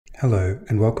Hello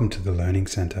and welcome to the Learning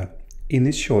Centre. In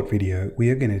this short video,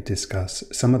 we are going to discuss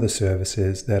some of the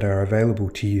services that are available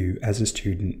to you as a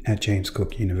student at James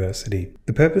Cook University.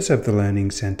 The purpose of the Learning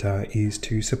Centre is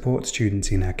to support students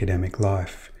in academic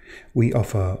life. We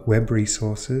offer web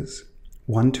resources,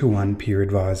 one-to-one peer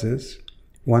advisors,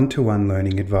 one-to-one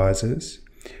learning advisors,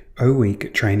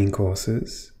 O-Week training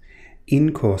courses,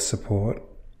 in-course support,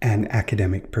 and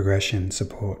academic progression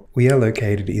support. We are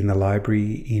located in the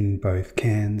library in both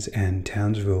Cairns and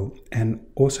Townsville and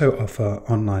also offer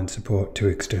online support to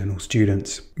external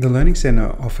students. The Learning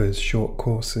Centre offers short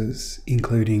courses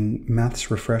including Maths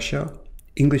Refresher,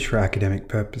 English for Academic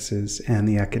Purposes, and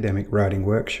the Academic Writing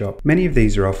Workshop. Many of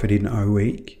these are offered in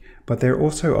O-Week, but they're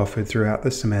also offered throughout the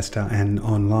semester and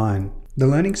online. The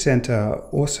Learning Centre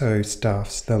also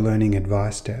staffs the Learning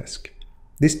Advice Desk.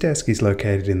 This desk is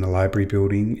located in the library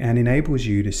building and enables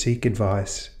you to seek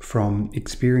advice from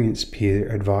experienced peer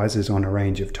advisors on a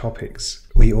range of topics.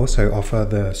 We also offer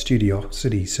the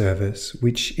Studiosity service,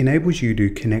 which enables you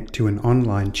to connect to an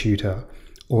online tutor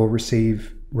or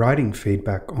receive writing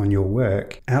feedback on your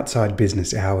work outside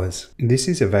business hours. This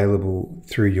is available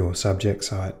through your subject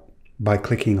site by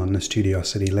clicking on the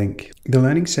Studiosity link. The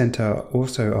Learning Centre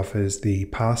also offers the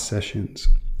PASS sessions.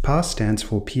 PASS stands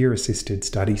for Peer Assisted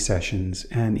Study Sessions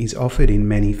and is offered in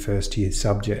many first-year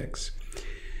subjects.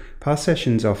 PASS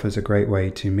Sessions offers a great way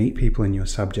to meet people in your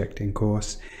subject and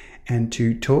course and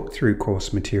to talk through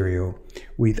course material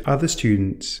with other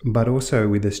students, but also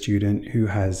with a student who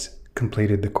has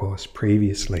completed the course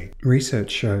previously.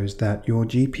 Research shows that your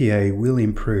GPA will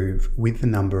improve with the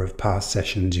number of PASS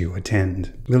sessions you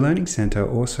attend. The Learning Centre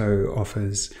also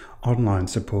offers online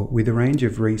support with a range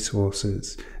of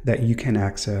resources that you can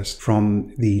access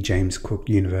from the James Cook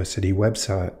University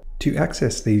website. To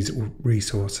access these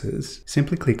resources,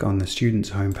 simply click on the student's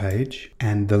homepage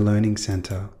and the Learning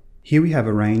Centre. Here we have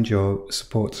a range of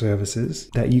support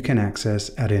services that you can access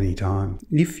at any time.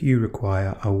 If you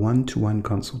require a one-to-one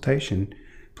consultation,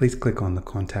 please click on the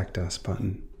Contact Us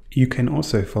button. You can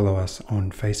also follow us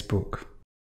on Facebook.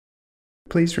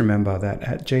 Please remember that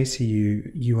at JCU,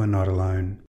 you are not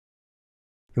alone.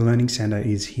 The Learning Centre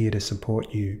is here to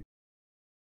support you.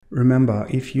 Remember,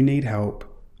 if you need help,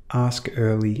 ask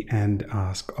early and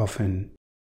ask often.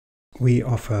 We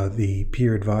offer the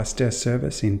Peer Advice Desk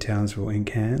service in Townsville and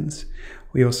Cairns.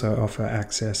 We also offer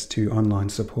access to online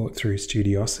support through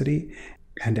Studiosity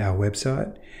and our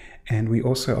website, and we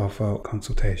also offer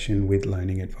consultation with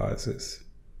learning advisors.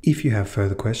 If you have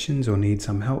further questions or need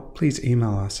some help, please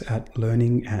email us at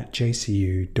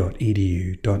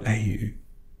learning@jcu.edu.au.